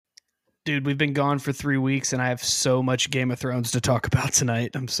Dude, we've been gone for 3 weeks, and I have so much Game of Thrones to talk about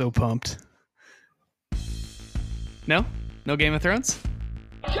tonight. I'm so pumped. No? No Game of Thrones?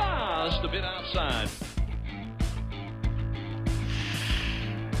 Just a bit outside.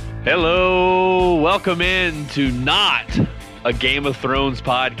 Hello, welcome in to Not a Game of Thrones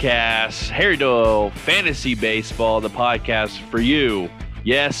podcast. Harry Doyle Fantasy Baseball, the podcast for you.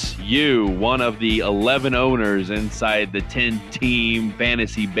 Yes, you, one of the 11 owners inside the 10-team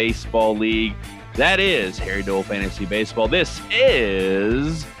Fantasy Baseball League. That is Harry Doyle Fantasy Baseball. This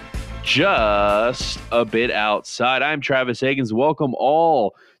is Just a Bit Outside. I'm Travis Higgins. Welcome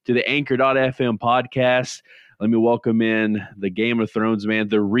all to the Anchor.fm podcast. Let me welcome in the Game of Thrones man,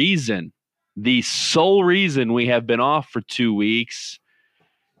 the sole reason we have been off for 2 weeks,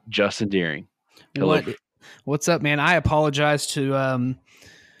 Justin Deering. Hello. What's up, man? I apologize to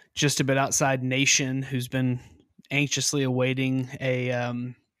Just a Bit Outside Nation, who's been anxiously awaiting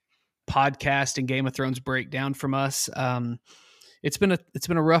a podcast and Game of Thrones breakdown from us. It's been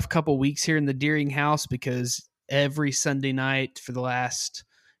a rough couple weeks here in the Deering house because every Sunday night for the last,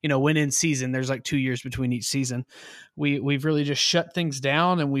 when in season, there's like 2 years between each season, we've really just shut things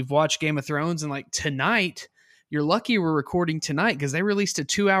down and we've watched Game of Thrones. And like tonight, you're lucky we're recording tonight because they released a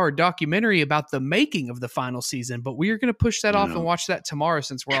 2-hour documentary about the making of the final season. But we are going to push that off and watch that tomorrow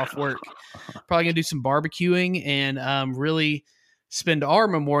since we're off work. Probably going to do some barbecuing and really spend our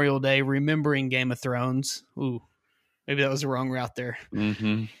Memorial Day remembering Game of Thrones. Ooh, maybe that was the wrong route there.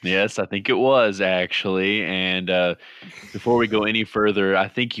 Mm-hmm. Yes, I think it was actually. And before we go any further, I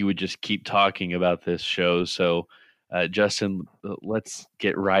think you would just keep talking about this show. So, Justin, let's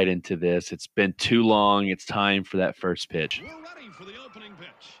get right into this. It's been too long. It's time for that first pitch. We're ready for the opening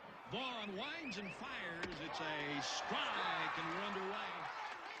pitch. Vaughn winds and fires. It's a strike, and we're underway.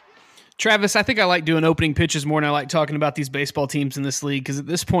 Travis, I think I like doing opening pitches more than I like talking about these baseball teams in this league because at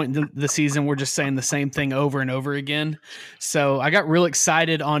this point in the season, we're just saying the same thing over and over again. So I got real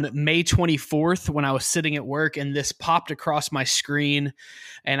excited on May 24th when I was sitting at work and this popped across my screen.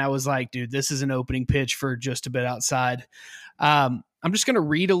 And I was like, dude, this is an opening pitch for Just a Bit Outside. I'm just going to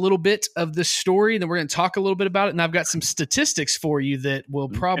read a little bit of this story, and then we're going to talk a little bit about it. And I've got some statistics for you that will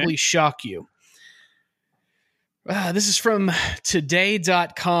probably shock you. This is from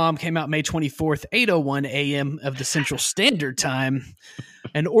today.com, came out May 24th, 8:01 a.m. of the Central Standard Time.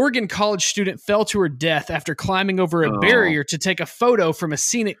 An Oregon college student fell to her death after climbing over a barrier to take a photo from a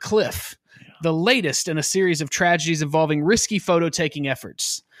scenic cliff, the latest in a series of tragedies involving risky photo-taking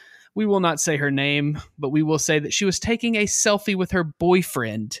efforts. We will not say her name, but we will say that she was taking a selfie with her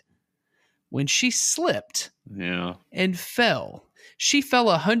boyfriend when she slipped and fell. She fell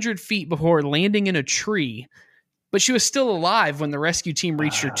 100 feet before landing in a tree, but she was still alive when the rescue team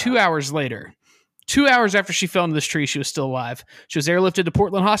reached her 2 hours later. 2 hours after she fell into this tree, she was still alive. She was airlifted to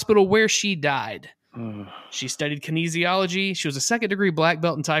Portland Hospital where she died. She studied kinesiology. She was a second-degree black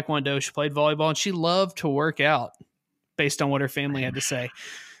belt in Taekwondo. She played volleyball, and she loved to work out based on what her family had to say.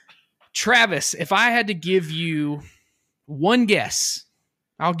 Travis, if I had to give you one guess,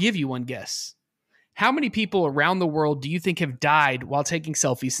 I'll give you one guess. How many people around the world do you think have died while taking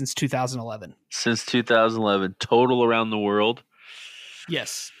selfies since 2011? Since 2011, total around the world?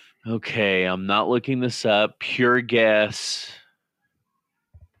 Yes. Okay, I'm not looking this up. Pure guess.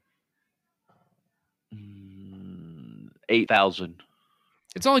 8,000.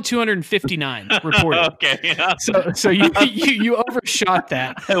 It's only 259 reported. Okay, yeah. So you overshot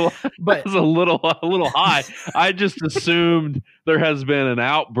that. But was a little high. I just assumed there has been an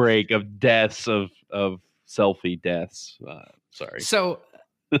outbreak of deaths of selfie deaths. Sorry. So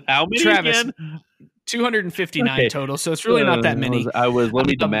how many, Travis, again? 259 total. So it's really not that many. Let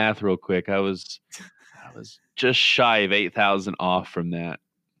me do math real quick. I was just shy of 8,000 off from that.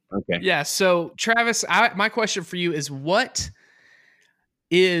 Okay. Yeah. So Travis, my question for you is, what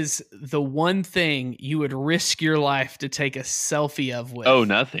is the one thing you would risk your life to take a selfie of with? Oh,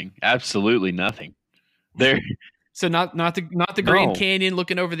 nothing. Absolutely nothing. There. So not the Grand Canyon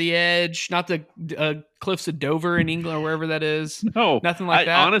looking over the edge, not the cliffs of Dover in England or wherever that is. No, nothing like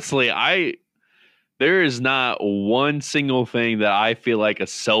that. Honestly, there is not one single thing that I feel like a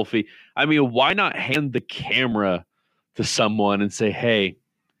selfie. I mean, why not hand the camera to someone and say, "Hey,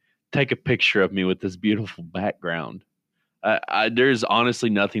 take a picture of me with this beautiful background"? There's honestly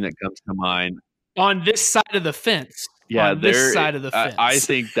nothing that comes to mind. On this side of the fence. Yeah, on this side of the fence. I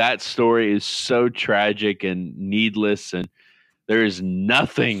think that story is so tragic and needless, and there is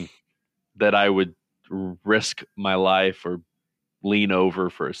nothing that I would risk my life or lean over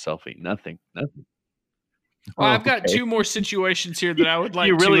for a selfie. Nothing. Well, I've got two more situations here that I would like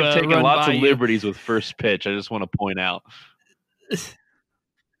to You really have taken run lots by of you. liberties with first pitch. I just want to point out.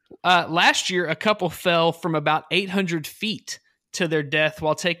 Last year, a couple fell from about 800 feet to their death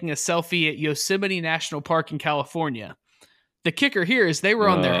while taking a selfie at Yosemite National Park in California. The kicker here is they were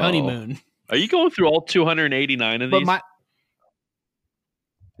on their honeymoon. Are you going through all 289 of these?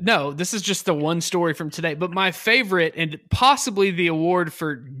 No, this is just the one story from today. But my favorite, and possibly the award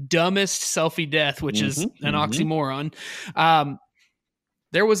for dumbest selfie death, which is an oxymoron.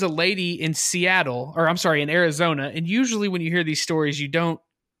 There was a lady in in Arizona. And usually when you hear these stories,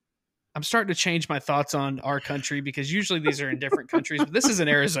 I'm starting to change my thoughts on our country because usually these are in different countries, but this is in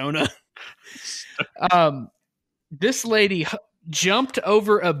Arizona. This lady jumped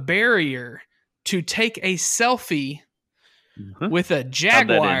over a barrier to take a selfie with a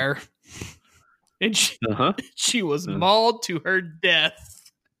jaguar, and she was mauled to her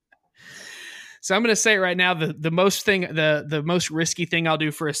death. So I'm going to say it right now, the most risky thing I'll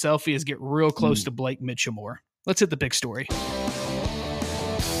do for a selfie is get real close to Blake Mitchemore. Let's hit the big story.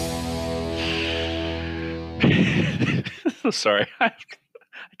 Sorry, I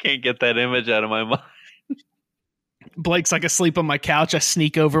can't get that image out of my mind. Blake's like asleep on my couch. I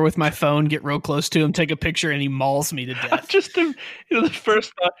sneak over with my phone, get real close to him, take a picture, and he mauls me to death. The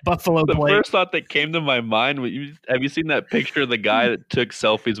first thought, Buffalo Blake. First thought that came to my mind. Have you seen that picture of the guy that took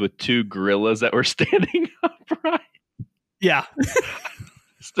selfies with two gorillas that were standing upright? Yeah,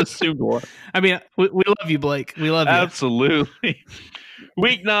 just assumed one. I mean, we love you, Blake. We love you. Absolutely.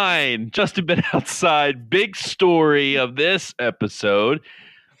 Week 9, Justin been outside. Big story of this episode.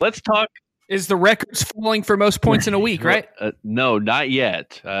 Let's talk. Is the records falling for most points in a week, right? No, not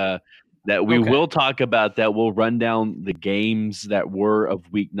yet. That we will talk about that. We'll run down the games that were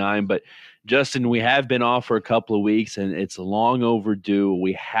of week 9. But Justin, we have been off for a couple of weeks and it's long overdue.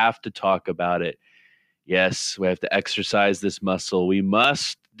 We have to talk about it. Yes, we have to exercise this muscle. We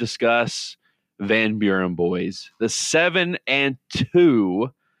must discuss Van Buren boys. The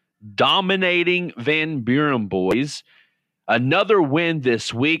 7-2 dominating Van Buren boys. Another win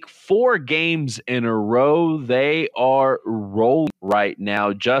this week, 4 games in a row. They are rolling right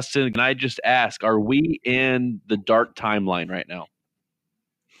now. Justin, can I just ask, are we in the dark timeline right now?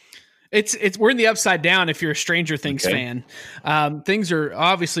 We're in the upside down if you're a Stranger Things fan. Things are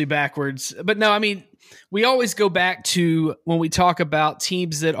obviously backwards. But no, I mean, we always go back to when we talk about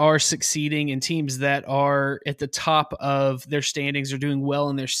teams that are succeeding and teams that are at the top of their standings or doing well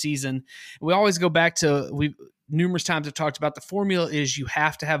in their season. We always go back to numerous times I've talked about the formula is you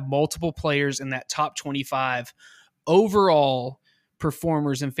have to have multiple players in that top 25 overall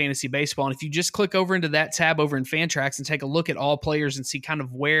performers in fantasy baseball. And if you just click over into that tab over in Fantrax and take a look at all players and see kind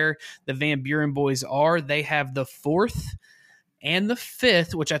of where the Van Buren boys are, they have the 4th and the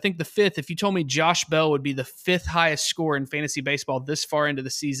 5th, which I think the 5th, if you told me Josh Bell would be the 5th highest scorer in fantasy baseball this far into the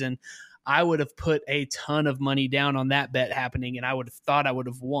season, I would have put a ton of money down on that bet happening, and I would have thought I would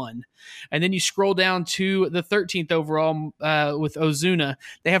have won. And then you scroll down to the 13th overall with Ozuna.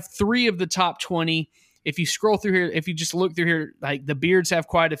 They have 3 of the top 20. If you scroll through here, if you just look through here, like the Beards have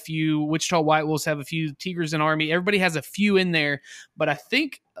quite a few. Wichita White Wolves have a few. Tigers and Army. Everybody has a few in there, but I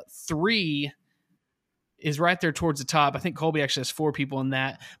think 3 is right there towards the top. I think Colby actually has 4 people in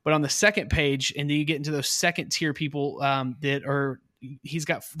that. But on the second page, and then you get into those second tier people that are –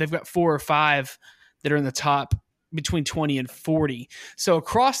 they've got 4 or 5 that are in the top between 20 and 40. So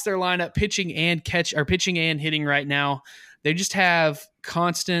across their lineup, pitching and hitting right now, they just have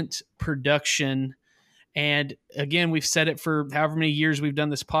constant production. And again, we've said it for however many years we've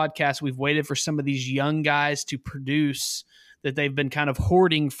done this podcast. We've waited for some of these young guys to produce that they've been kind of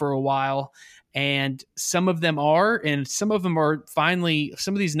hoarding for a while. And some of them are, and some of them are finally,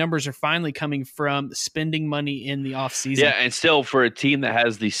 some of these numbers are finally coming from spending money in the offseason. Yeah, and still for a team that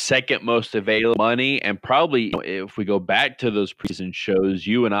has the second most available money, and probably if we go back to those preseason shows,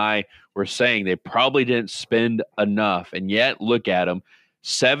 you and I were saying they probably didn't spend enough. And yet, look at them,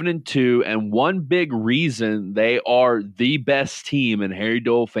 7-2, and one big reason they are the best team in Harry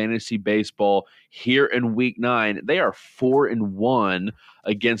Dole Fantasy Baseball here in Week 9, they are 4-1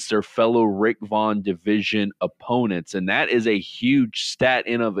 against their fellow Rick Vaughn division opponents. And that is a huge stat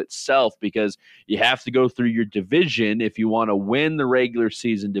in of itself because you have to go through your division if you want to win the regular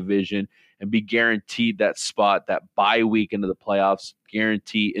season division and be guaranteed that spot, that bye week into the playoffs,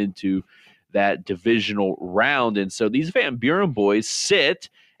 guarantee into that divisional round. And so these Van Buren boys sit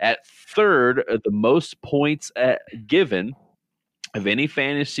at 3rd of the most points given of any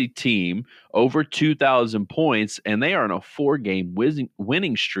fantasy team, over 2,000 points, and they are on a 4-game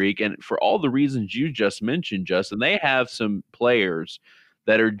winning streak. And for all the reasons you just mentioned, Justin, they have some players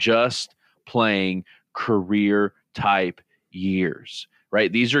that are just playing career-type years.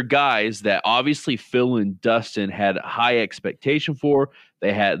 right? These are guys that obviously Phil and Dustin had high expectation for.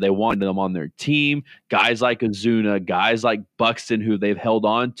 They wanted them on their team. Guys like Ozuna, guys like Buxton, who they've held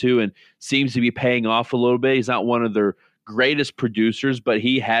on to and seems to be paying off a little bit. He's not one of their greatest producers, but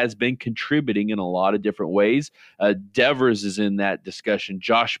he has been contributing in a lot of different ways. Devers is in that discussion.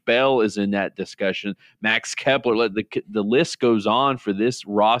 Josh Bell is in that discussion. Max Kepler. The list goes on for this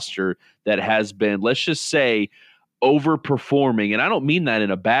roster that has been, let's just say, overperforming. And I don't mean that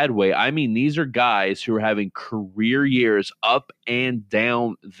in a bad way. I mean, these are guys who are having career years up and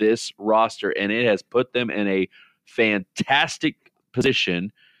down this roster, and it has put them in a fantastic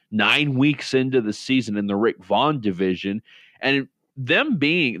position 9 weeks into the season in the Rick Vaughn division. And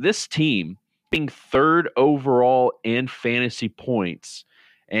this team being third overall in fantasy points.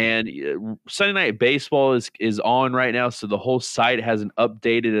 And Sunday Night Baseball is on right now, so the whole site hasn't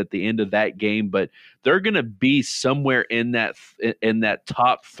updated at the end of that game, but they're going to be somewhere in that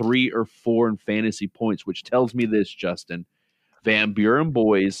top 3 or 4 in fantasy points, which tells me this, Justin. Van Buren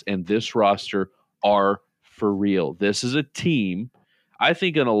boys and this roster are for real. This is a team, I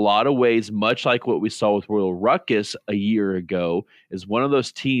think, in a lot of ways, much like what we saw with Royal Ruckus a year ago, is one of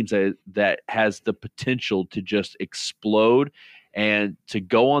those teams that has the potential to just explode and to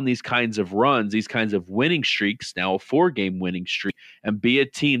go on these kinds of runs, these kinds of winning streaks, now a 4-game winning streak, and be a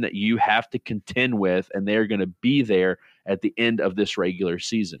team that you have to contend with, and they're going to be there at the end of this regular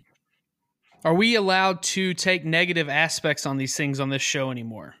season. Are we allowed to take negative aspects on these things on this show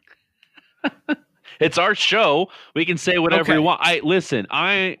anymore? It's our show. We can say whatever we want. Listen,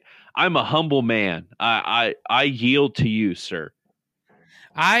 I'm a humble man. I yield to you, sir.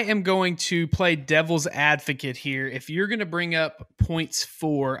 I am going to play devil's advocate here. If you're going to bring up points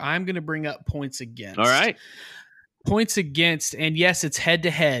for, I'm going to bring up points against. All right. Points against, and yes, it's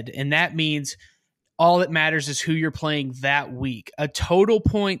head-to-head, and that means all that matters is who you're playing that week. A total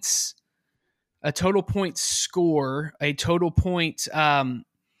points score, a total point,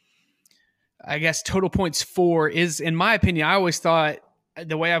 total points for is, in my opinion, I always thought,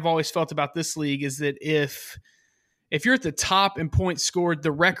 the way I've always felt about this league is that if you're at the top in points scored,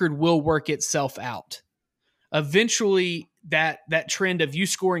 the record will work itself out. Eventually, that trend of you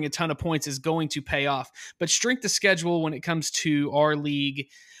scoring a ton of points is going to pay off. But strength of schedule, when it comes to our league,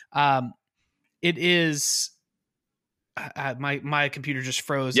 it is my computer just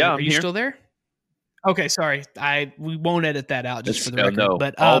froze. Yeah, Are you still there? Okay, sorry. We won't edit that out just for the record. No,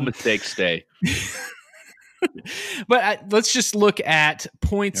 but all mistakes stay. But let's just look at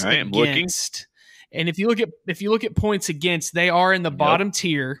points against. And if you look at points against, they are in the bottom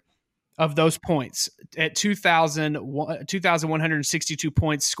tier of those points at 2,162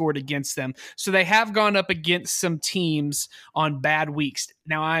 points scored against them. So they have gone up against some teams on bad weeks.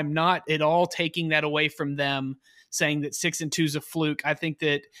 Now, I'm not at all taking that away from them, saying that 6-2 is a fluke. I think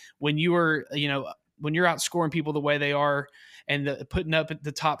that when you're outscoring people the way they are and putting up at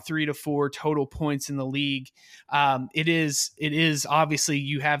the top 3 to 4 total points in the league, it is obviously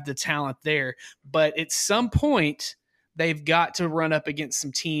you have the talent there. But at some point, they've got to run up against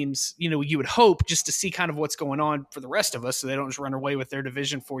some teams, you would hope, just to see kind of what's going on for the rest of us so they don't just run away with their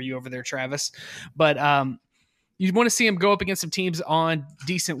division for you over there, Travis. But you want to see them go up against some teams on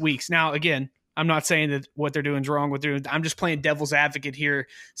decent weeks. Now, again, I'm not saying that what they're doing is wrong. I'm just playing devil's advocate here,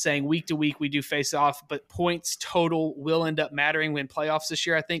 saying week to week we do face off, but points total will end up mattering when playoffs this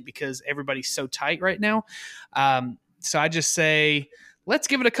year, I think, because everybody's so tight right now. So I just say, let's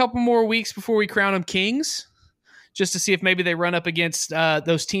give it a couple more weeks before we crown them kings, just to see if maybe they run up against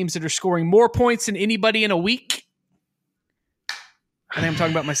those teams that are scoring more points than anybody in a week. I think I'm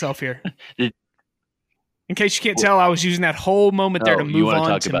talking about myself here. In case you can't tell, I was using that whole moment there to move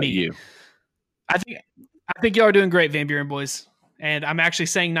on to me. You. I think y'all are doing great, Van Buren boys, and I'm actually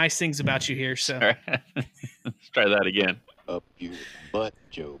saying nice things about you here. So let's try that again. Up your butt,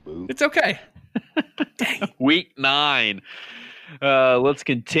 Joe Boo. It's okay. Dang. Week 9. Let's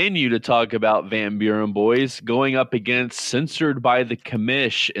continue to talk about Van Buren boys going up against Censored by the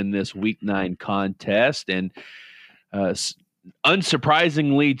Commish in this Week 9 contest, and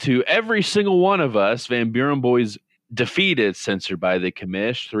unsurprisingly to every single one of us, Van Buren boys defeated Censored by the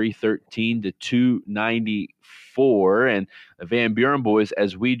Commish 313 to 294. And the Van Buren boys,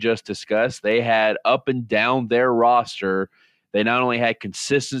 as we just discussed, they had up and down their roster. They not only had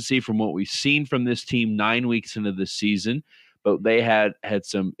consistency from what we've seen from this team 9 weeks into the season, but they had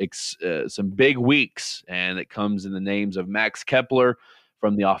some big weeks, and it comes in the names of Max Kepler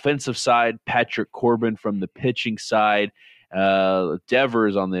from the offensive side, Patrick Corbin from the pitching side,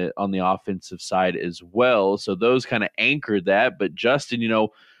 Devers on the offensive side as well. So those kind of anchored that. But Justin,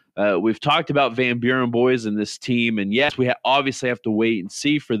 We've talked about Van Buren boys and this team, and yes, we obviously have to wait and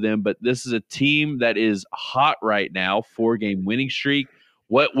see for them, but this is a team that is hot right now, 4-game winning streak.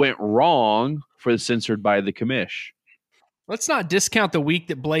 What went wrong for the Censored by the Commish? Let's not discount the week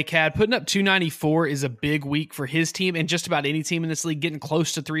that Blake had. Putting up 294 is a big week for his team and just about any team in this league. Getting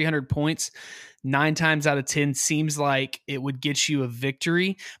close to 300 points 9 times out of 10 seems like it would get you a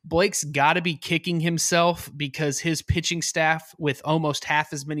victory. Blake's got to be kicking himself because his pitching staff with almost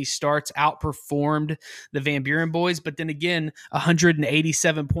half as many starts outperformed the Van Buren boys. But then again,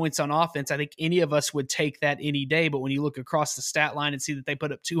 187 points on offense. I think any of us would take that any day. But when you look across the stat line and see that they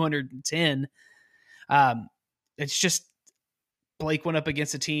put up 210, it's just Blake went up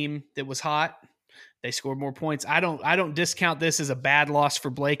against a team that was hot. They scored more points. I don't discount this as a bad loss for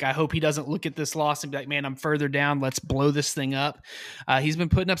Blake. I hope he doesn't look at this loss and be like, man, I'm further down. Let's blow this thing up. He's been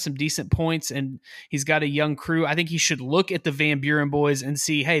putting up some decent points, and he's got a young crew. I think he should look at the Van Buren boys and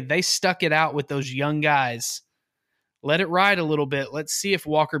see, hey, they stuck it out with those young guys. Let it ride a little bit. Let's see if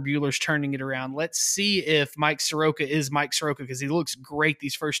Walker Buehler's turning it around. Let's see if Mike Soroka is Mike Soroka, because he looks great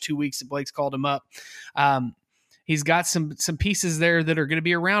these first 2 weeks that Blake's called him up. He's got some pieces there that are going to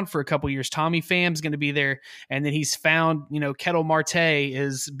be around for a couple years. Tommy Pham's going to be there, and then he's found, Ketel Marte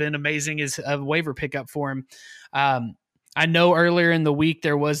has been amazing as a waiver pickup for him. I know earlier in the week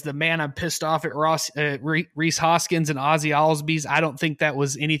there was the man I'm pissed off at Rhys Hoskins and Ozzie Albies. I don't think that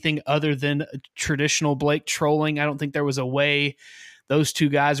was anything other than traditional Blake trolling. I don't think there was a way those two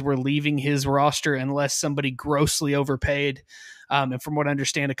guys were leaving his roster unless somebody grossly overpaid. And from what I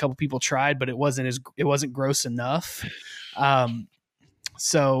understand, a couple people tried, but it wasn't gross enough.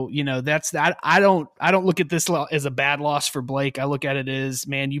 So that's that. I don't look at this as a bad loss for Blake. I look at it as,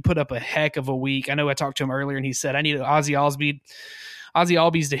 man, you put up a heck of a week. I know I talked to him earlier, and he said I need Ozzie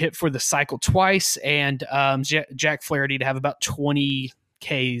Albies to hit for the cycle twice, and Jack Flaherty to have about 20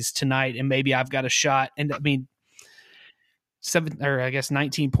 Ks tonight, and maybe I've got a shot. And I mean,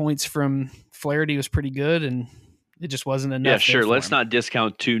 19 points from Flaherty was pretty good, and it just wasn't enough. Yeah, sure. Let's not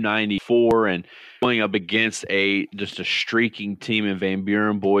discount 294 and going up against just a streaking team in Van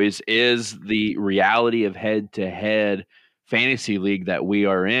Buren boys is the reality of head-to-head fantasy league that we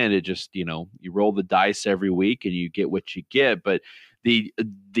are in. It just, you roll the dice every week and you get what you get. But I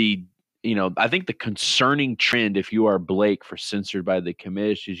think the concerning trend, if you are Blake for Censored by the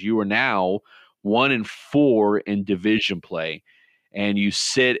Commish, is you are now 1-4 in division play. And you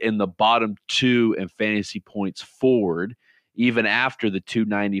sit in the bottom 2 in fantasy points forward. Even after the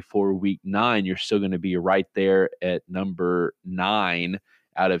 294 week 9, you're still going to be right there at number 9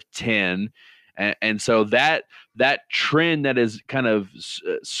 out of 10. And so that trend that has kind of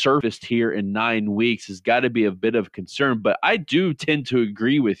surfaced here in 9 weeks has got to be a bit of concern. But I do tend to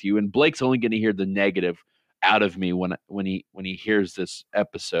agree with you, and Blake's only going to hear the negative out of me when he hears this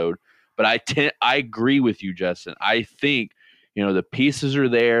episode. But I agree with you, Justin. I think the pieces are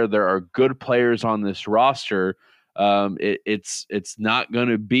there. There are good players on this roster. It's not going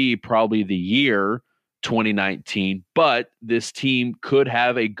to be probably the year 2019, but this team could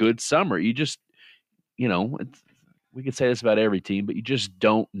have a good summer. You just, we could say this about every team, but you just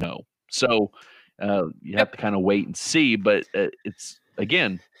don't know. So you have to kind of wait and see. But it's,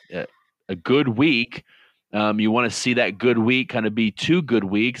 again, a good week. You want to see that good week kind of be 2 good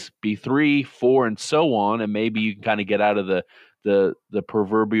weeks, be 3, 4, and so on, and maybe you can kind of get out of the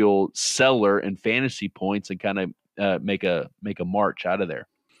proverbial cellar in fantasy points and kind of make a march out of there.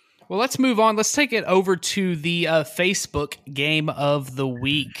 Well, let's move on. Let's take it over to the Facebook game of the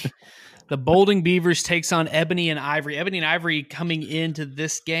week. The Bolding Beavers takes on Ebony and Ivory. Ebony and Ivory coming into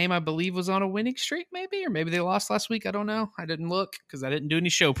this game, I believe, was on a winning streak, maybe, or maybe they lost last week. I don't know. I didn't look because I didn't do any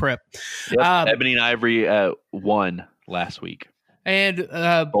show prep. Yep. Ebony and Ivory won last week. And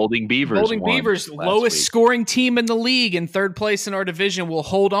Bolding Beavers, lowest scoring team in the league in third place in our division, will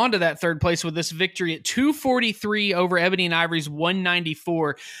hold on to that third place with this victory at 243 over Ebony and Ivory's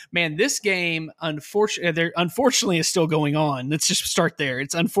 194. Man, this game, unfortunately, is still going on. Let's just start there.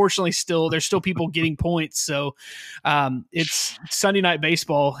 It's unfortunately there's still people getting points. So it's Sunday Night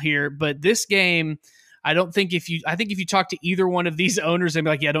Baseball here. But this game, I think if you talk to either one of these owners, they'd be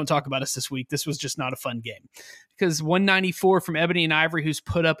like, yeah, don't talk about us this week. This was just not a fun game. Because 194 from Ebony and Ivory, who's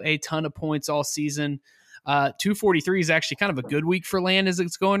put up a ton of points all season. 243 is actually kind of a good week for Land as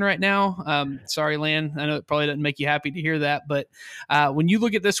it's going right now. Sorry, Land. I know it probably doesn't make you happy to hear that. But when you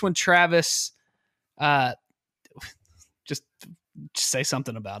look at this one, Travis, just say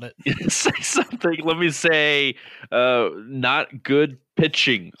something about it. Say something. Let me say not good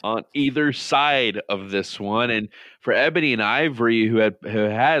pitching on either side of this one. And for Ebony and Ivory, who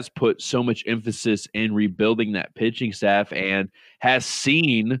has put so much emphasis in rebuilding that pitching staff and has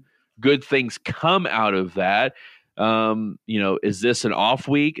seen good things come out of that. Is this an off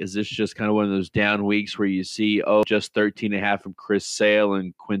week? Is this just kind of one of those down weeks where you see, just 13.5 from Chris Sale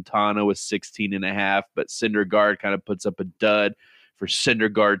and Quintana with 16.5, but Syndergaard kind of puts up a dud for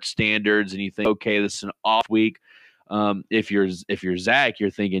Syndergaard standards, and you think, okay, this is an off week. If you're Zach, you're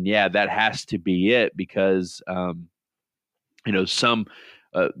thinking, yeah, that has to be it, because the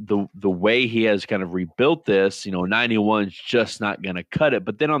way he has kind of rebuilt this, 91 is just not going to cut it.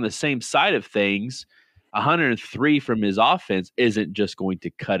 But then on the same side of things, 103 from his offense isn't just going to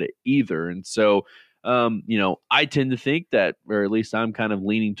cut it either. And so, I tend to think that, or at least I'm kind of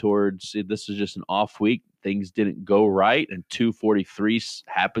leaning towards, this is just an off week. Things didn't go right, and 243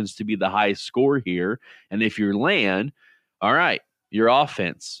 happens to be the highest score here. And if you're Land, all right, your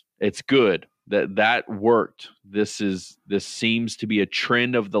offense, it's good. That worked. This seems to be a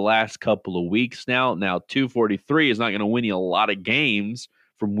trend of the last couple of weeks now. Now, 243 is not going to win you a lot of games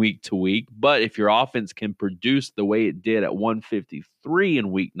from week to week, but if your offense can produce the way it did at 153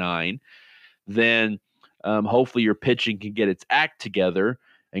 in week 9, then hopefully your pitching can get its act together,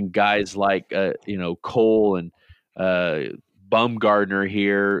 and guys like Cole and Bumgarner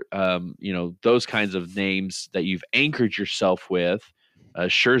here, those kinds of names that you've anchored yourself with.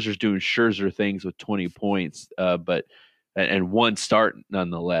 Scherzer's doing Scherzer things with 20 points, and one start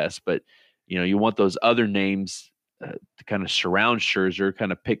nonetheless. But you want those other names to kind of surround Scherzer,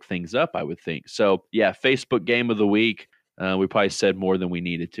 kind of pick things up, I would think. So yeah, Facebook game of the week. We probably said more than we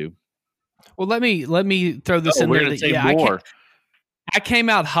needed to. Well, let me throw this in there. I came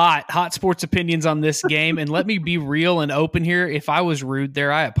out hot sports opinions on this game, and let me be real and open here. If I was rude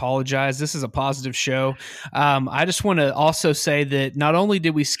there, I apologize. This is a positive show. I just want to also say that not only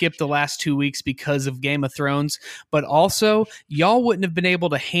did we skip the last 2 weeks because of Game of Thrones, but also y'all wouldn't have been able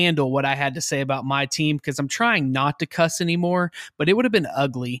to handle what I had to say about my team, because I'm trying not to cuss anymore, but it would have been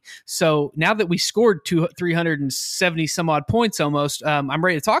ugly. So now that we scored 370 some odd points almost, I'm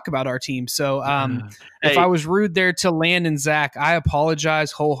ready to talk about our team. So if I was rude there to Land and Zach, I apologize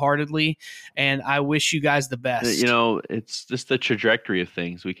wholeheartedly, and I wish you guys the best. It's just the trajectory of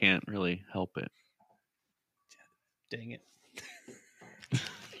things. We can't really help it. Dang it.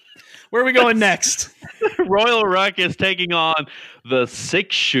 Where are we going next? Royal Ruckus taking on the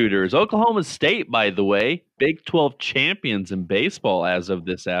Six Shooters. Oklahoma State, by the way, Big 12 champions in baseball as of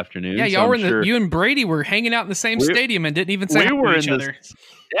this afternoon. Yeah, y'all you and Brady were hanging out in the same stadium and didn't even say hi to each other.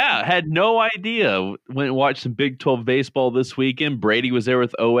 Yeah, had no idea. Went and watched some Big 12 baseball this weekend. Brady was there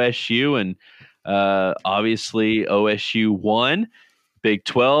with OSU, and obviously OSU won Big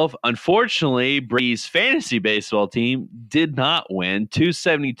 12. Unfortunately, Brady's fantasy baseball team did not win.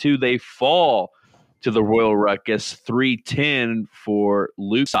 272, they fall to the Royal Ruckus. 310 for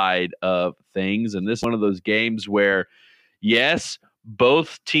Luke's side of things. And this is one of those games where, yes,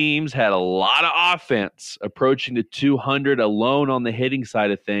 both teams had a lot of offense, approaching the 200 alone on the hitting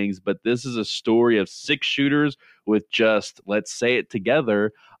side of things. But this is a story of Six Shooters with just, let's say it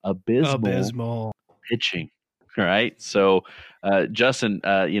together, abysmal pitching. All right. So, Justin,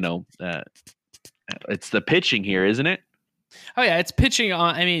 it's the pitching here, isn't it? Oh, yeah. It's pitching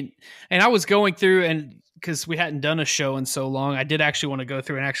on. And I was going through, and because we hadn't done a show in so long, I did actually want to go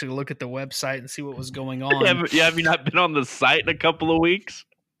through and actually look at the website and see what was going on. Have you not been on the site in a couple of weeks?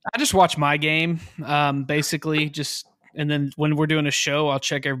 I just watch my game, basically, and then when we're doing a show, I'll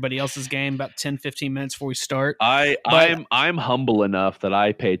check everybody else's game about 10, 15 minutes before we start. I'm humble enough that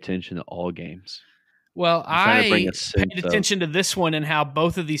I pay attention to all games. Well, I paid attention to this one and how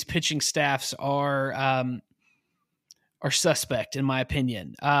both of these pitching staffs are suspect, in my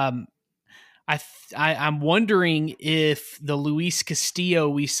opinion. I'm wondering if the Luis Castillo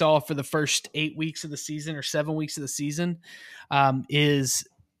we saw for the first 8 weeks of the season or 7 weeks of the season is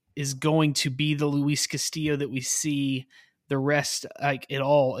going to be the Luis Castillo that we see the rest it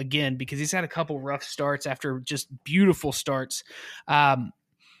all again, because he's had a couple rough starts after just beautiful starts. On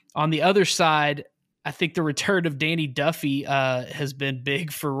the other side, I think the return of Danny Duffy has been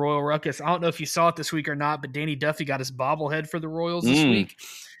big for Royal Ruckus. I don't know if you saw it this week or not, but Danny Duffy got his bobblehead for the Royals this week,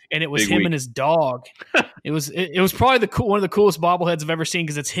 and it was him and his dog. It was probably one of the coolest bobbleheads I've ever seen,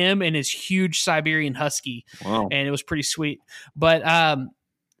 because it's him and his huge Siberian Husky. Wow. And it was pretty sweet. But I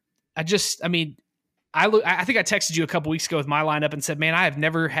think I texted you a couple weeks ago with my lineup and said, man, I have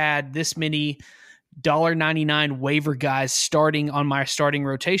never had this many $1.99 waiver guys starting on my starting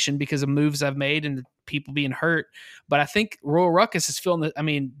rotation because of moves I've made and people being hurt. But I think Royal Ruckus is feeling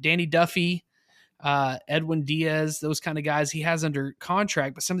Danny Duffy, Edwin Diaz, those kind of guys he has under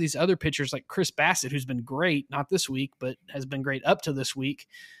contract. But some of these other pitchers like Chris Bassett, who's been great, not this week, but has been great up to this week,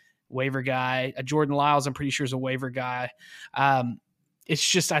 waiver guy. Jordan Lyles, I'm pretty sure, is a waiver guy. it's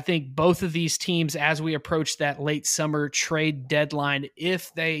just, I think both of these teams, as we approach that late summer trade deadline,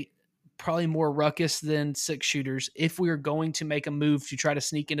 if they probably more ruckus than six shooters, if we are going to make a move to try to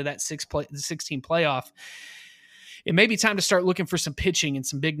sneak into that 16 playoff, it may be time to start looking for some pitching and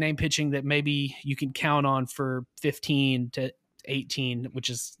some big name pitching that maybe you can count on for 15 to 18, which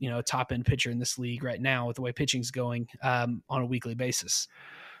is, a top end pitcher in this league right now with the way pitching's going on a weekly basis.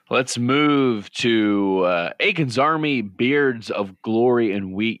 Let's move to Aiken's Army, Beards of Glory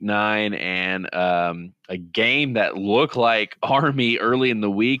in Week 9, and a game that looked like Army early in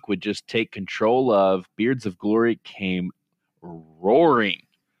the week would just take control of. Beards of Glory came roaring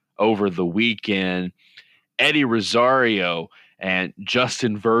over the weekend. Eddie Rosario and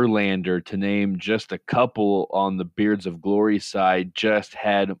Justin Verlander, to name just a couple on the Beards of Glory side, just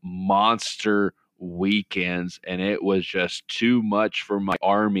had monster weekends, and it was just too much for my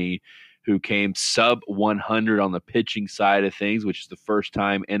Army, who came sub 100 on the pitching side of things, which is the first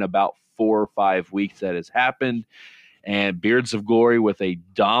time in about 4 or 5 weeks that has happened. And Beards of Glory with a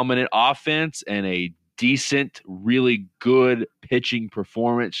dominant offense and a decent, really good pitching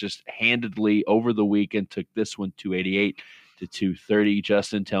performance, just handedly over the weekend, took this one 288 to 230.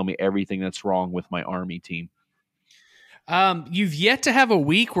 Justin, tell me everything that's wrong with my Army team. You've yet to have a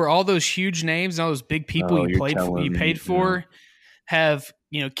week where all those huge names and all those big people you paid for have,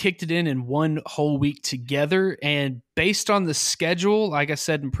 kicked it in one whole week together. And based on the schedule, like I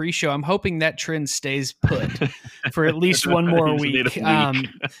said in pre-show, I'm hoping that trend stays put for at least one more week. I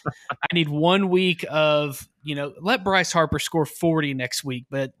need 1 week of, let Bryce Harper score 40 next week,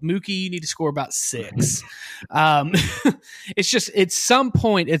 but Mookie, you need to score about 6. It's just, at some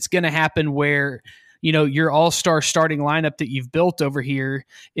point it's going to happen where, your all-star starting lineup that you've built over here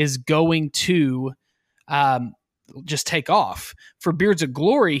is going to just take off. For Beards of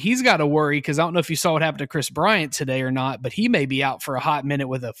Glory, he's got to worry, because I don't know if you saw what happened to Chris Bryant today or not, but he may be out for a hot minute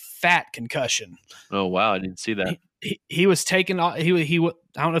with a fat concussion. Oh, wow. I didn't see that. He was taken off. I don't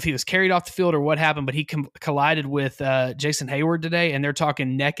know if he was carried off the field or what happened, but he collided with Jason Hayward today, and they're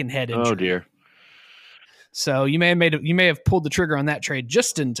talking neck and head injury. Oh, dear. So you may have pulled the trigger on that trade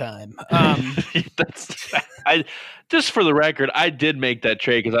just in time. Just for the record, I did make that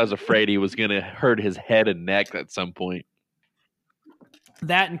trade because I was afraid he was going to hurt his head and neck at some point.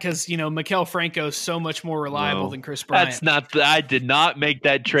 That, and because Maikel Franco is so much more reliable than Chris Bryant. I did not make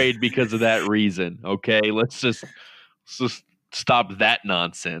that trade because of that reason. Okay, let's just stop that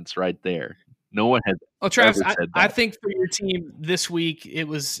nonsense right there. No one has. Well, Travis, I think for your team this week, it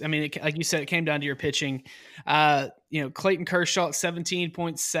was, like you said, it came down to your pitching. Clayton Kershaw at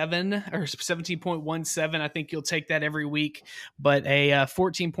 17.7 or 17.17. I think you'll take that every week. But a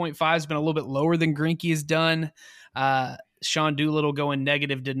 14.5 has been a little bit lower than Greinke has done. Sean Doolittle going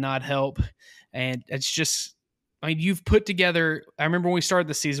negative did not help. And it's just, you've put together, I remember when we started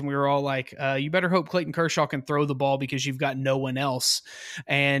the season, we were all like, you better hope Clayton Kershaw can throw the ball because you've got no one else.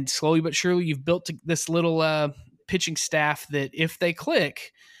 And slowly but surely, you've built this little pitching staff that if they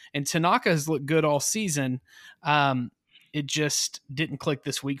click, and Tanaka has looked good all season, it just didn't click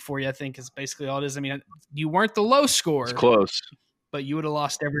this week for you, I think is basically all it is. You weren't the low score. It's close. But you would have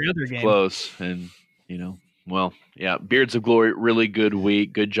lost every other game. Close. And, well, yeah, Beards of Glory, really good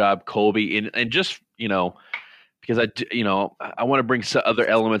week. Good job, Colby. And just, because I want to bring some other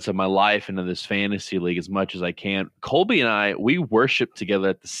elements of my life into this fantasy league as much as I can. Colby and I, we worshiped together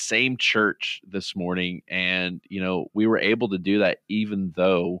at the same church this morning, and we were able to do that even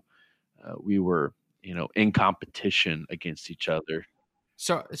though we were in competition against each other.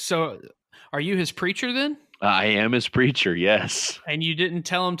 So are you his preacher then? I am his preacher, yes. And you didn't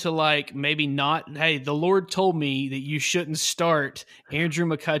tell him to maybe not, hey, the Lord told me that you shouldn't start Andrew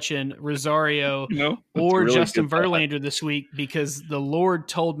McCutchen, Rosario, or really Justin Verlander this week because the Lord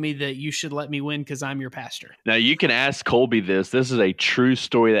told me that you should let me win because I'm your pastor. Now, you can ask Colby this. This is a true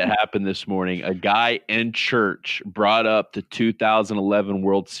story that happened this morning. A guy in church brought up the 2011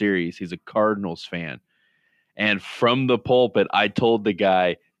 World Series. He's a Cardinals fan. And from the pulpit, I told the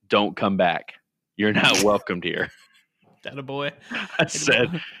guy, don't come back. You're not welcomed here. Attaboy. I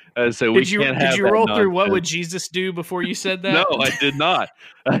said, we can't have. Did you roll through what would Jesus do before you said that? No, I did not.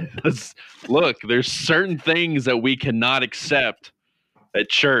 Look, there's certain things that we cannot accept at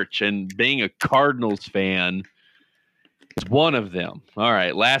church, and being a Cardinals fan is one of them. All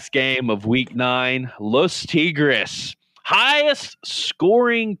right, last game of Week 9, Los Tigres, highest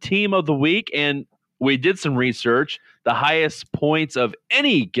scoring team of the week, and we did some research. The highest points of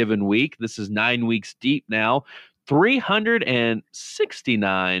any given week. This is 9 weeks deep now.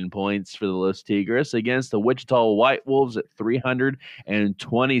 369 points for the Los Tigres against the Wichita White Wolves at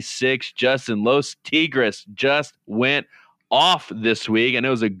 326. Justin, Los Tigres just went off this week, and it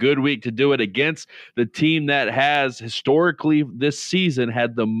was a good week to do it against the team that has historically this season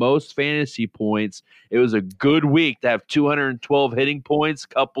had the most fantasy points. It was a good week to have 212 hitting points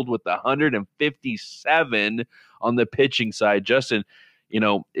coupled with 157 on the pitching side. Justin,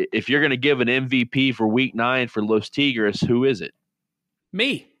 if you're going to give an MVP for week 9 for Los Tigres, who is it?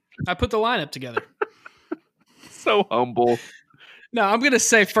 Me. I put the lineup together. So humble. No, I'm going to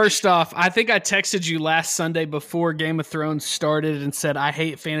say first off, I think I texted you last Sunday before Game of Thrones started and said, I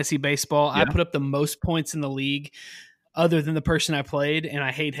hate fantasy baseball. Yeah. I put up the most points in the league other than the person I played, and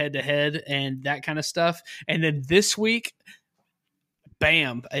I hate head-to-head and that kind of stuff. And then this week,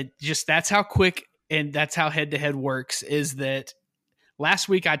 bam, that's how quick and that's how head-to-head works, is that last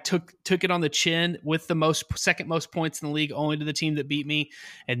week I took it on the chin with the second most points in the league, only to the team that beat me.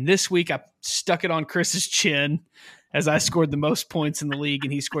 And this week I stuck it on Chris's chin as I scored the most points in the league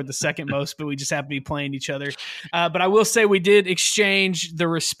and he scored the second most, but we just happened to be playing each other. But I will say we did exchange the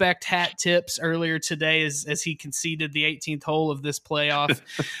respect hat tips earlier today as he conceded the 18th hole of this playoff.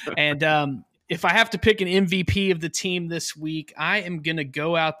 And if I have to pick an MVP of the team this week, I am going to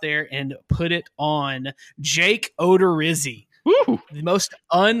go out there and put it on Jake Odorizzi. Woo. The most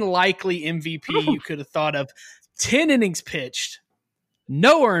unlikely MVP you could have thought of. 10 innings pitched,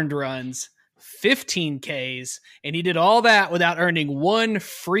 no earned runs, 15 Ks, and he did all that without earning one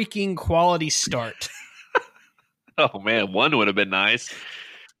freaking quality start. Oh man, one would have been nice.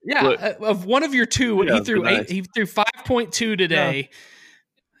 Yeah, of one of your two, he threw nice. He threw 5.2 today.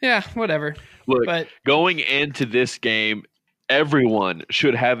 Yeah, whatever. Look, but going into this game, everyone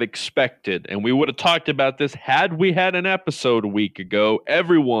should have expected, and we would have talked about this had we had an episode a week ago,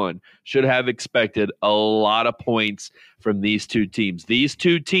 everyone should have expected a lot of points from these two teams. These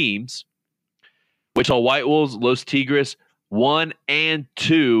two teams, Wichita White Wolves, Los Tigres, 1 and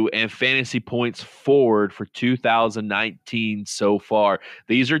 2, and fantasy points forward for 2019 so far.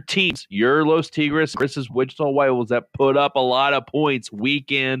 These are teams, your Los Tigres versus Wichita White Wolves, that put up a lot of points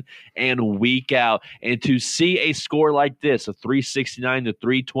week in and week out. And to see a score like this, a 369 to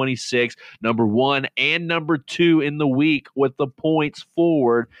 326, number 1 and number 2 in the week with the points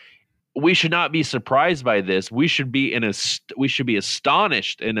forward, we should not be surprised by this. We should be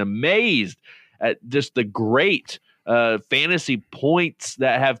astonished and amazed at just the great fantasy points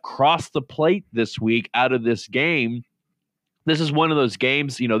that have crossed the plate this week out of this game. This is one of those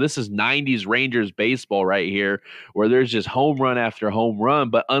games, this is 90s Rangers baseball right here, where there's just home run after home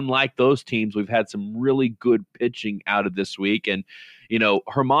run. But unlike those teams, we've had some really good pitching out of this week. And,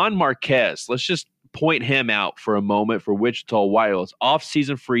 German Marquez, let's just point him out for a moment for Wichita White Wolves.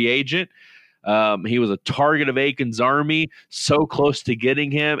 Off-season free agent. He was a target of Aiken's Army, so close to getting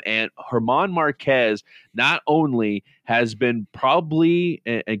him. And German Marquez not only has been probably,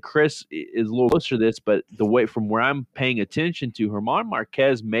 and Chris is a little closer to this, but the way from where I'm paying attention to, German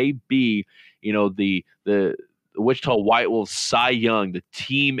Marquez may be, the Wichita White Wolves Cy Young, the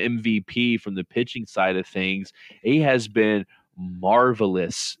team MVP from the pitching side of things. He has been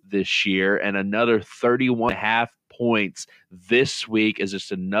marvelous this year, and another 31.5 points this week is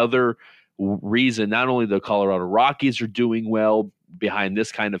just another reason not only the Colorado Rockies are doing well behind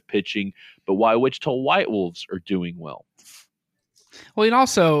this kind of pitching, but why Wichita White Wolves are doing well. Well, and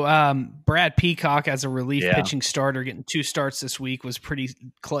also Brad Peacock as a relief pitching starter, getting 2 starts this week was pretty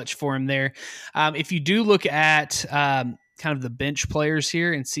clutch for him there. If you do look at kind of the bench players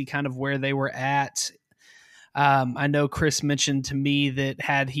here and see kind of where they were at, I know Chris mentioned to me that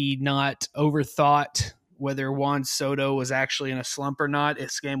had he not overthought whether Juan Soto was actually in a slump or not,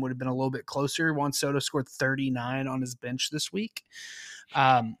 this game would have been a little bit closer. Juan Soto scored 39 on his bench this week.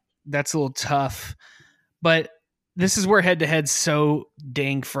 That's a little tough. But this is where head-to-head's so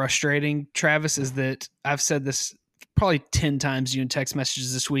dang frustrating, Travis, is that I've said this probably 10 times to you in text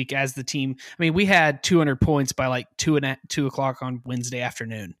messages this week as the team. I mean, we had 200 points by like 2 o'clock on Wednesday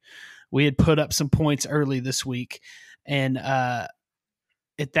afternoon. We had put up some points early this week. And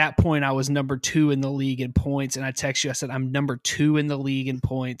at that point, I was number 2 in the league in points, and I text you. I said, I'm number 2 in the league in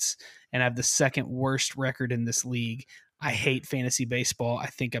points, and I have the second worst record in this league. I hate fantasy baseball. I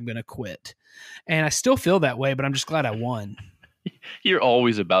think I'm going to quit. And I still feel that way, but I'm just glad I won. You're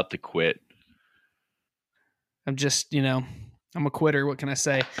always about to quit. I'm just, I'm a quitter. What can I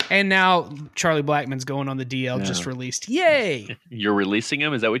say? And now Charlie Blackmon's going on the DL, just released. Yay! You're releasing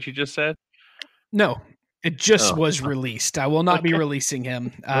him? Is that what you just said? No. It just was released. I will not be releasing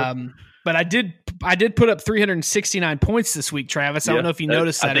him. But I did put up 369 points this week, Travis. I don't know if you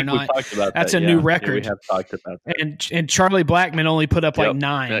noticed that or not. That's a new record. We have talked about that. And Charlie Blackmon only put up like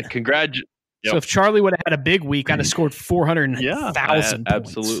 9. So if Charlie would have had a big week, I'd have scored 400,000 points.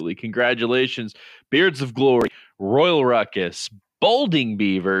 Absolutely. Congratulations. Beards of Glory, Royal Ruckus, Bolding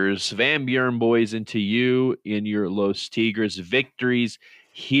Beavers, Van Buren Boys, into you in your Los Tigres victories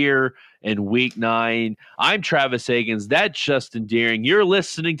here in Week 9. I'm Travis Higgins. That's Justin Deering. You're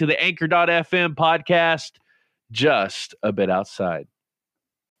listening to the Anchor.fm podcast, Just a Bit Outside.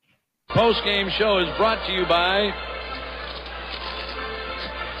 Post-game show is brought to you by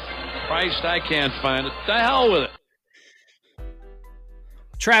Christ, I can't find it. The hell with it.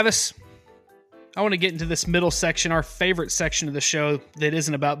 Travis, I want to get into this middle section, our favorite section of the show that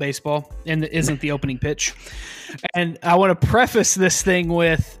isn't about baseball and that isn't the opening pitch. And I want to preface this thing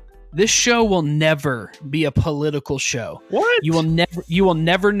with, this show will never be a political show. What? You will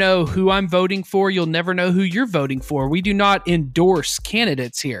never know who I'm voting for. You'll never know who you're voting for. We do not endorse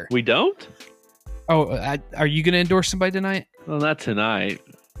candidates here. We don't? Oh, are you going to endorse somebody tonight? Well, not tonight.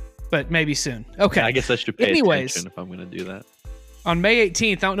 But maybe soon. Okay. I guess I should pay attention if I'm going to do that. On May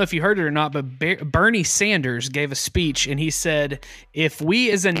 18th, I don't know if you heard it or not, but Bernie Sanders gave a speech, and he said, if we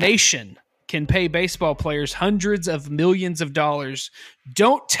as a nation can pay baseball players hundreds of millions of dollars,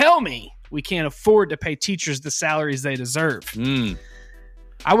 don't tell me we can't afford to pay teachers the salaries they deserve.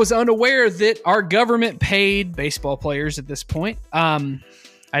 I was unaware that our government paid baseball players at this point.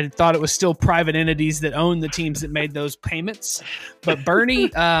 I thought it was still private entities that owned the teams that made those payments. But Bernie,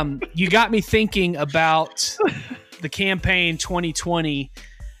 you got me thinking about the campaign 2020,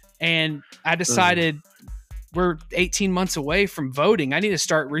 and I decided we're 18 months away from voting. I need to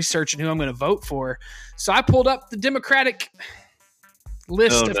start researching who I'm going to vote for. So I pulled up the Democratic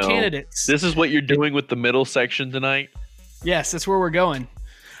list of candidates. This is what you're doing with the middle section tonight? Yes, that's where we're going.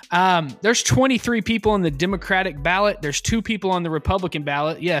 There's 23 people on the Democratic ballot. There's 2 people on the Republican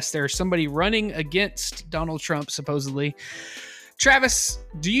ballot. Yes, there's somebody running against Donald Trump, supposedly. Travis,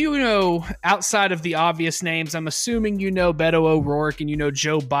 do you know, outside of the obvious names, I'm assuming you know Beto O'Rourke and you know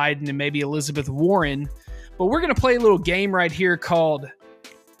Joe Biden and maybe Elizabeth Warren, but we're going to play a little game right here called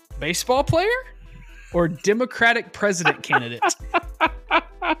Baseball Player or Democratic President Candidate?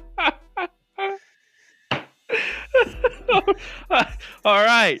 All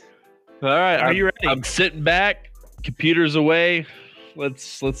right. Are you ready? I'm sitting back. Computer's away.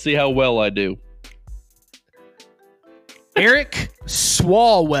 Let's see how well I do. Eric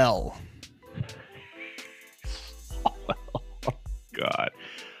Swalwell. God.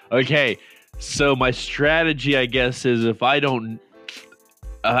 Okay. So my strategy, I guess, is if I don't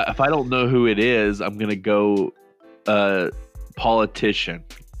know who it is, I'm gonna go politician,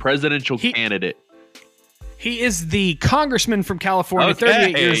 presidential candidate. He is the congressman from California,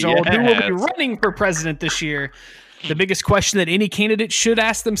 38 years old, who will be running for president this year. The biggest question that any candidate should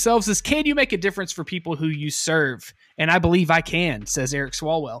ask themselves is, can you make a difference for people who you serve? And I believe I can, says Eric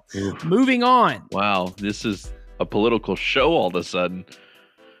Swalwell. Oof. Moving on. Wow, this is a political show all of a sudden.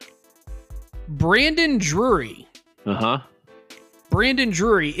 Brandon Drury. Brandon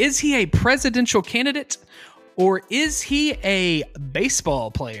Drury, is he a presidential candidate or is he a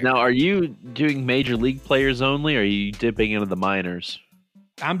baseball player? Now, are you doing major league players only, or are you dipping into the minors?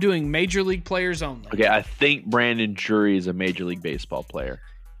 I'm doing major league players only. Okay, I think Brandon Drury is a major league baseball player.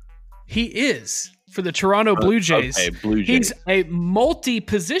 He is for the Toronto Blue Jays. Okay, Blue Jays. He's a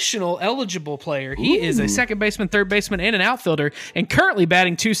multi-positional eligible player. He is a second baseman, third baseman, and an outfielder, and currently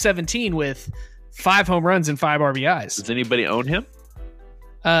batting .217 with 5 home runs and 5 RBIs. Does anybody own him?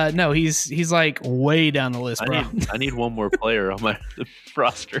 No, he's like way down the list, bro. I need one more player on my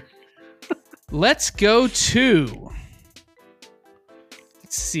roster. Let's go to.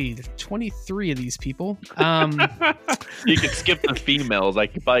 Let's see, 23 of these people. You can skip the females. I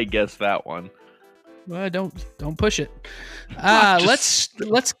could probably guess that one. Well, don't push it. Let's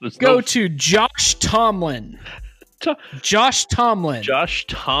go to Josh Tomlin. Josh Tomlin. Josh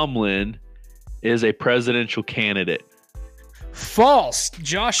Tomlin is a presidential candidate. False.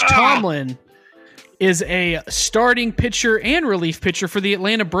 Josh Tomlin is a starting pitcher and relief pitcher for the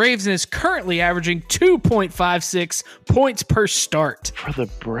Atlanta Braves and is currently averaging 2.56 points per start. For the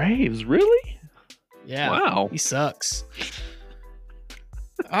Braves? Really? Yeah. Wow. He sucks.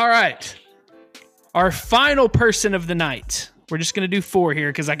 All right. Our final person of the night. We're just going to do 4 here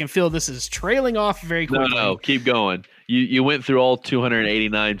because I can feel this is trailing off very quickly. No, keep going. You went through all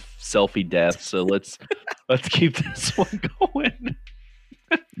 289 selfie deaths, so let's keep this one going.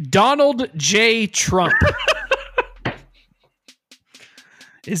 Donald J. Trump.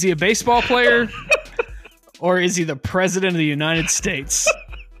 Is he a baseball player or is he the president of the United States?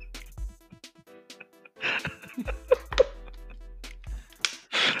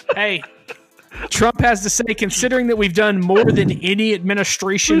 Hey, Trump has to say, considering that we've done more than any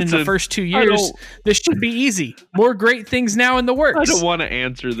administration in the first 2 years, this should be easy. More great things now in the works. I don't want to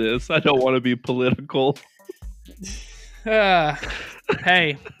answer this. I don't want to be political.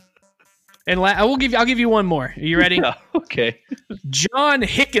 Hey, and I'll give you one more. Are you ready? Yeah, okay. John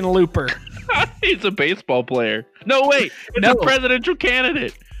Hickenlooper. He's a baseball player. No, wait. It's No. a presidential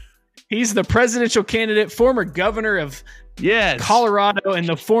candidate. He's the presidential candidate, former governor of Yes. Colorado, and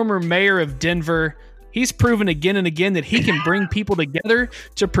the former mayor of Denver. He's proven again and again that he can bring people together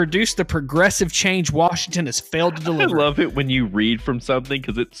to produce the progressive change Washington has failed to I deliver. love it when you read from something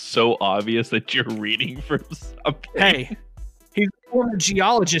because it's so obvious that you're reading from something. Hey, he's a former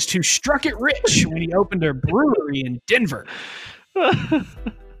geologist who struck it rich when he opened a brewery in Denver.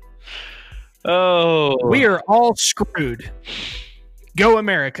 Oh. We are all screwed. Go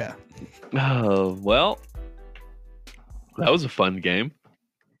America. Oh, well, that was a fun game.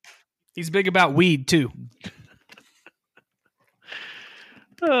 He's big about weed, too.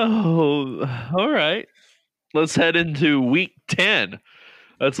 Oh, all right. Let's head into week 10.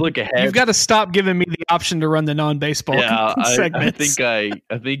 Let's look ahead. You've got to stop giving me the option to run the non-baseball segments. I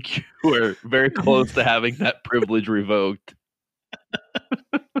think you were very close to having that privilege revoked.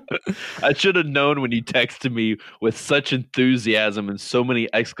 I should have known when you texted me with such enthusiasm and so many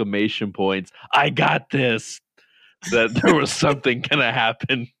exclamation points, I got this, that there was something going to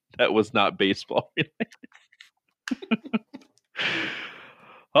happen that was not baseball related.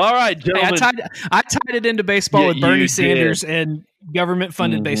 All right, gentlemen. Hey, I tied it into baseball with Bernie Sanders and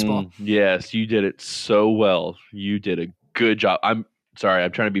government-funded baseball. Yes, you did it so well. You did a good job. I'm sorry.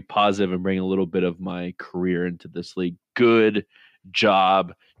 I'm trying to be positive and bring a little bit of my career into this league. Good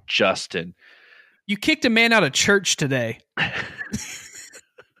job, Justin. You kicked a man out of church today.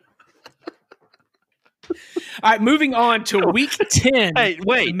 All right, moving on to week 10. Hey,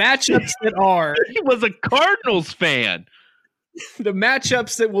 wait. Matchups that are He was a Cardinals fan. the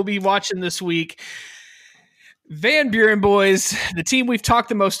matchups that we'll be watching this week. Van Buren boys, the team we've talked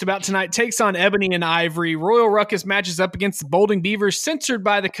the most about tonight, takes on Ebony and Ivory. Royal Ruckus matches up against the Boulding Beavers, censored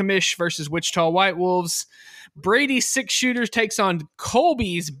by the Commish versus Wichita White Wolves. Brady Six Shooters takes on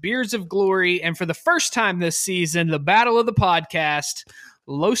Colby's Beards of Glory. And for the first time this season, the battle of the podcast,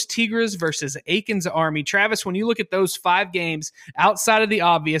 Los Tigres versus Aiken's Army. Travis, when you look at those 5 games outside of the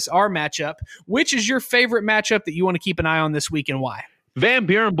obvious, our matchup, which is your favorite matchup that you want to keep an eye on this week and why? Van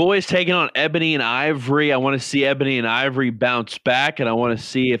Buren boys taking on Ebony and Ivory. I want to see Ebony and Ivory bounce back, and I want to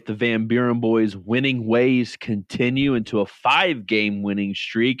see if the Van Buren boys' winning ways continue into a 5-game winning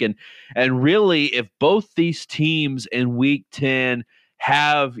streak. And really, if both these teams in Week 10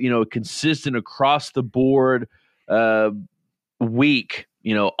 have, consistent across the board week,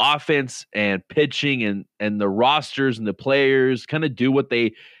 offense and pitching and the rosters and the players kind of do what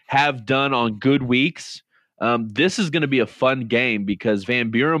they have done on good weeks, this is going to be a fun game because Van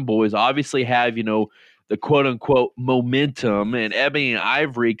Buren boys obviously have, the quote-unquote momentum, and Ebony and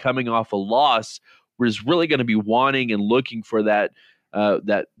Ivory coming off a loss was really going to be wanting and looking for that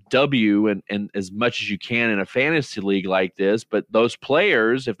W and as much as you can in a fantasy league like this. But those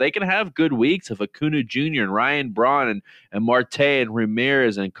players, if they can have good weeks of Acuna Jr. and Ryan Braun and Marte and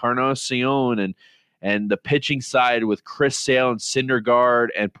Ramirez and Encarnacion and the pitching side with Chris Sale and Syndergaard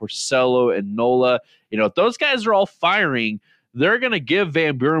and Porcello and Nola, if those guys are all firing, they're going to give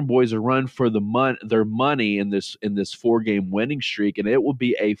Van Buren boys a run for their money in this 4-game winning streak, and it will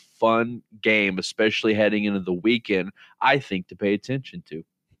be a fun game, especially heading into the weekend, I think, to pay attention to.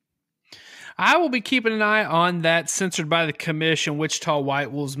 I will be keeping an eye on that censored by the Commission Wichita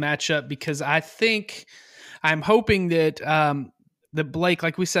White Wolves matchup because I'm hoping that that Blake,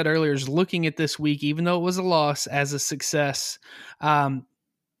 like we said earlier, is looking at this week, even though it was a loss, as a success, and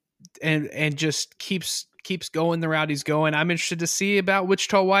just keeps going the route he's going. I'm interested to see about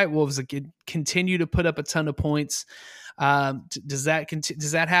Wichita White Wolves that continue to put up a ton of points. Does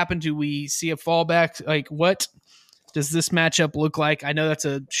that happen? Do we see a fallback? Like, what does this matchup look like? I know that's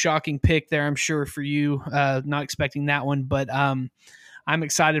a shocking pick there, I'm sure, for you, not expecting that one, but I'm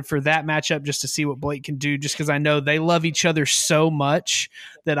excited for that matchup just to see what Blake can do, just because I know they love each other so much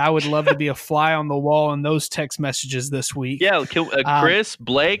that I would love to be a fly on the wall in those text messages this week. Yeah, Chris,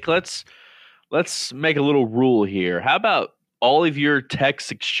 Blake, let's make a little rule here. How about all of your text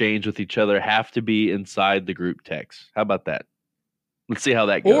exchange with each other have to be inside the group text? How about that? Let's see how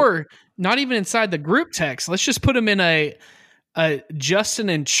that goes. Or not even inside the group text. Let's just put them in a Justin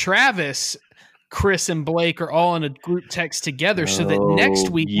and Travis, Chris and Blake are all in a group text together so that next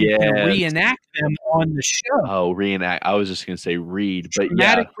week we can reenact them on the show. Oh, reenact. I was just going to say read. But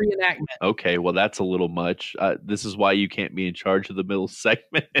dramatic reenactment. Okay, well, that's a little much. This is why you can't be in charge of the middle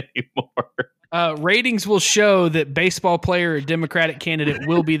segment anymore. Ratings will show that baseball player or Democratic candidate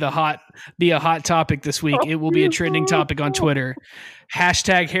will be a hot topic this week. It will be a trending topic on Twitter.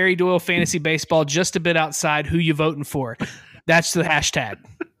 Hashtag Harry Doyle Fantasy Baseball, just a bit outside. Who you voting for? That's the hashtag.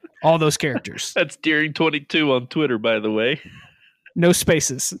 All those characters. That's Deering22 on Twitter, by the way. No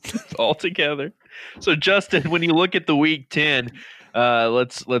spaces. All together. So, Justin, when you look at the Week 10,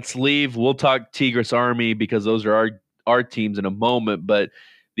 let's leave. We'll talk Tigres Army because those are our teams in a moment. But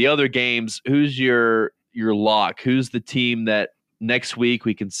the other games, who's your lock? Who's the team that next week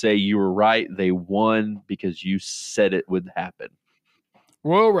we can say you were right, they won because you said it would happen?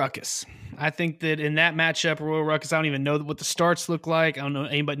 Royal Ruckus. I think that in that matchup, Royal Ruckus, I don't even know what the starts look like. I don't know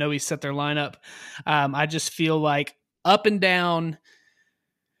anybody nobody set their lineup. I just feel like up and down,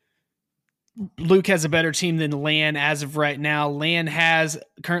 Luke has a better team than Lan as of right now. Lan has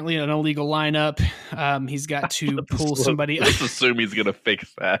currently an illegal lineup. He's got to pull somebody. Let's assume he's going to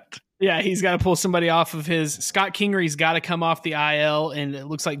fix that. Yeah, he's got to pull somebody off of his. Scott Kingery's got to come off the IL, and it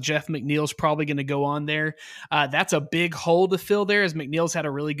looks like Jeff McNeil's probably going to go on there. That's a big hole to fill there, as McNeil's had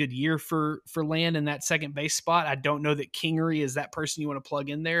a really good year for Lan in that second base spot. I don't know that Kingery is that person you want to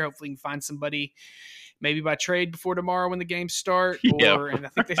plug in there. Hopefully you can find somebody maybe by trade before tomorrow when the games start. And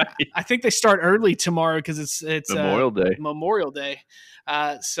I think they start early tomorrow because it's Memorial Day.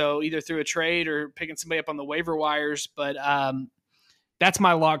 So either through a trade or picking somebody up on the waiver wires. But that's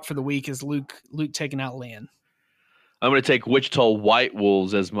my lock for the week is Luke taking out Lan. I'm going to take Wichita White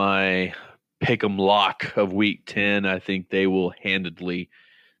Wolves as my pick'em lock of Week 10. I think they will handedly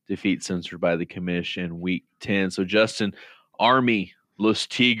defeat Censored by the Commission Week 10. So Justin, Army, Los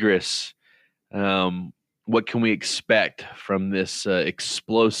Tigres. What can we expect from this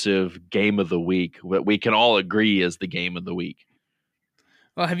explosive game of the week? What we can all agree is the game of the week.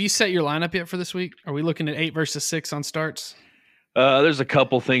 Well, have you set your lineup yet for this week? Are we looking at 8 versus 6 on starts? There's a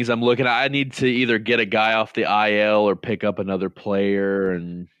couple things I'm looking at. I need to either get a guy off the IL or pick up another player,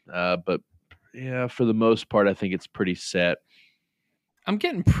 but yeah, for the most part, I think it's pretty set. I'm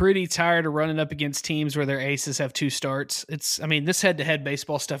getting pretty tired of running up against teams where their aces have 2 starts. This head-to-head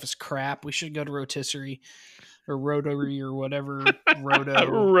baseball stuff is crap. We should go to rotisserie or rotary or whatever.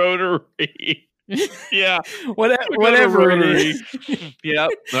 Rotary. Yeah. whatever it is. Yeah.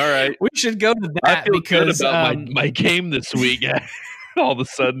 All right. We should go to that. I feel because good about my game this week all of a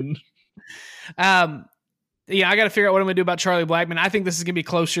sudden. Yeah, I got to figure out what I'm going to do about Charlie Blackmon. I think this is going to be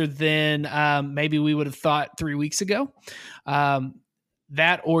closer than maybe we would have thought 3 weeks ago.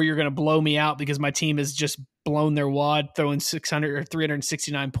 That or you're going to blow me out because my team has just blown their wad, throwing 600 or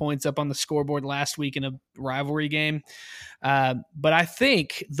 369 points up on the scoreboard last week in a rivalry game. But I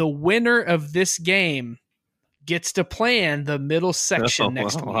think the winner of this game gets to plan the middle section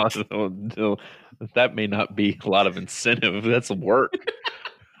next week. That may not be a lot of incentive. That's work.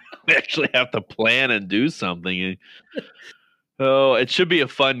 They actually have to plan and do something. Oh, it should be a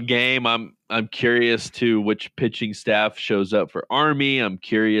fun game. I'm curious to which pitching staff shows up for Army. I'm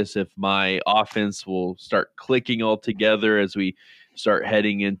curious if my offense will start clicking all together as we start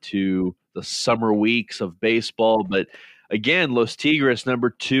heading into the summer weeks of baseball. But again, Los Tigres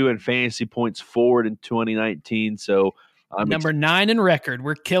number 2 in fantasy points forward in 2019. So I'm number 9 in record.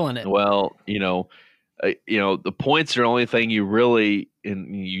 We're killing it. Well, the points are the only thing you really,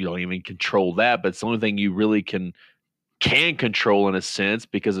 and you don't even control that, but it's the only thing you really can control in a sense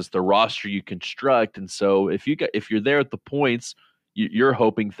because it's the roster you construct. And so if you're there at the points, you're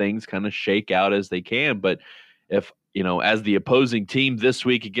hoping things kind of shake out as they can. But if, as the opposing team this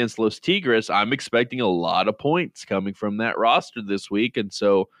week against Los Tigres, I'm expecting a lot of points coming from that roster this week. And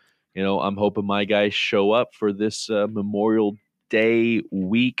so, I'm hoping my guys show up for this Memorial Day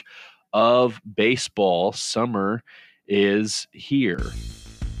week of baseball. Summer is here.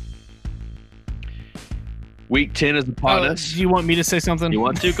 Week 10 is upon us. Do you want me to say something? You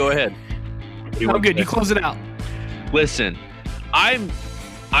want to? Go ahead. Good. You close it out. Listen, I'm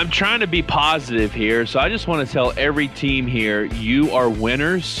trying to be positive here, so I just want to tell every team here, you are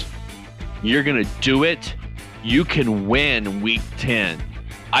winners. You're going to do it. You can win Week 10.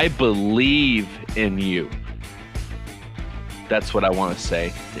 I believe in you. That's what I want to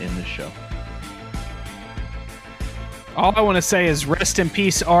say to end the show. All I want to say is rest in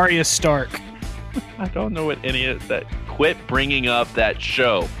peace, Arya Stark. I don't know what any of that. Quit bringing up that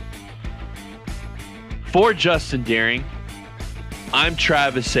show. For Justin Deering, I'm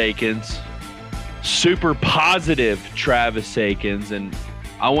Travis Akins, super positive Travis Akins, and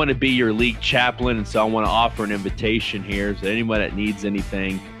I want to be your league chaplain, and so I want to offer an invitation here. So anybody that needs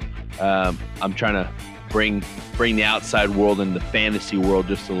anything, I'm trying to bring the outside world and the fantasy world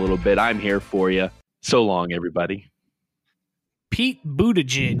just a little bit. I'm here for you. So long, everybody. Pete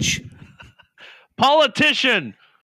Buttigieg. politician